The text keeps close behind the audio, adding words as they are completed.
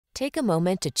Take a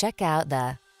moment to check out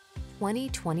the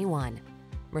 2021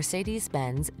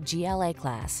 Mercedes-Benz GLA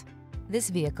class. This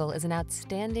vehicle is an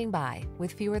outstanding buy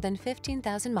with fewer than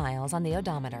 15,000 miles on the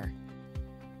odometer.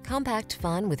 Compact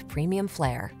fun with premium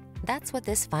flair. That's what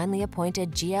this finely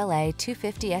appointed GLA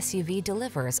 250 SUV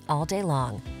delivers all day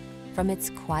long. From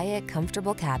its quiet,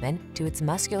 comfortable cabin to its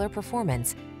muscular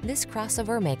performance, this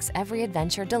crossover makes every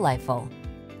adventure delightful.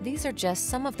 These are just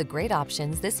some of the great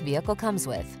options this vehicle comes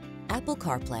with: Apple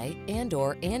CarPlay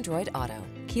and/or Android Auto,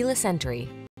 keyless entry,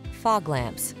 fog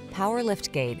lamps, power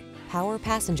liftgate, power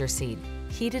passenger seat,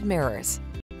 heated mirrors,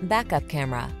 backup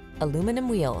camera, aluminum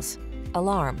wheels,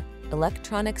 alarm,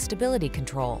 electronic stability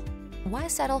control. Why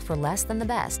settle for less than the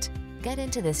best? Get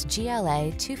into this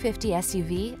GLA 250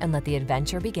 SUV and let the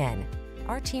adventure begin.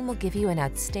 Our team will give you an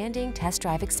outstanding test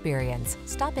drive experience.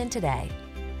 Stop in today.